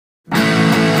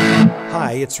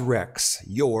Hi, it's Rex,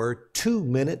 your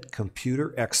 2-minute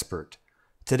computer expert.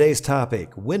 Today's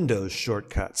topic, Windows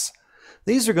shortcuts.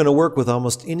 These are going to work with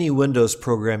almost any Windows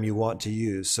program you want to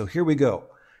use, so here we go.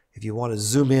 If you want to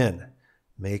zoom in,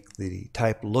 make the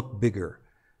type look bigger.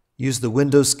 Use the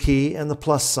Windows key and the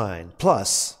plus sign.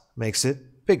 Plus makes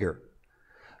it bigger.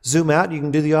 Zoom out, you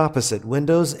can do the opposite.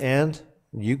 Windows and,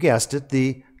 you guessed it,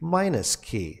 the minus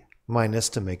key. Minus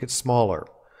to make it smaller.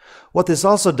 What this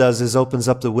also does is opens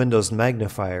up the Windows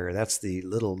magnifier. That's the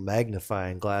little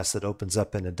magnifying glass that opens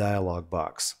up in a dialog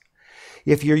box.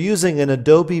 If you're using an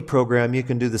Adobe program, you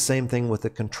can do the same thing with the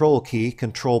Control key.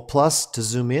 Control plus to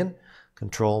zoom in,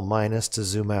 Control minus to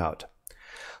zoom out.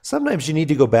 Sometimes you need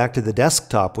to go back to the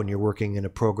desktop when you're working in a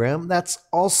program. That's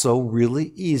also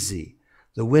really easy.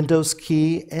 The Windows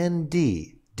key and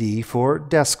D. D for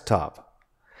desktop.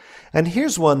 And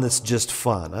here's one that's just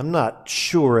fun. I'm not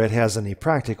sure it has any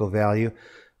practical value,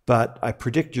 but I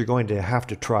predict you're going to have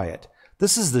to try it.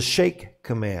 This is the shake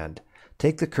command.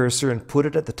 Take the cursor and put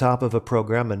it at the top of a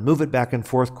program and move it back and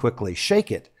forth quickly. Shake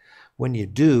it. When you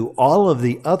do, all of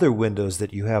the other windows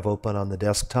that you have open on the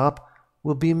desktop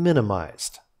will be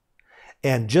minimized.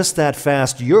 And just that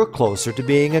fast, you're closer to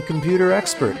being a computer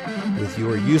expert with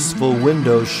your useful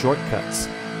Windows shortcuts.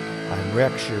 I'm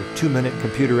Rex, your 2-minute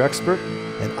computer expert,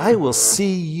 and I will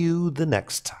see you the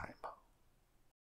next time.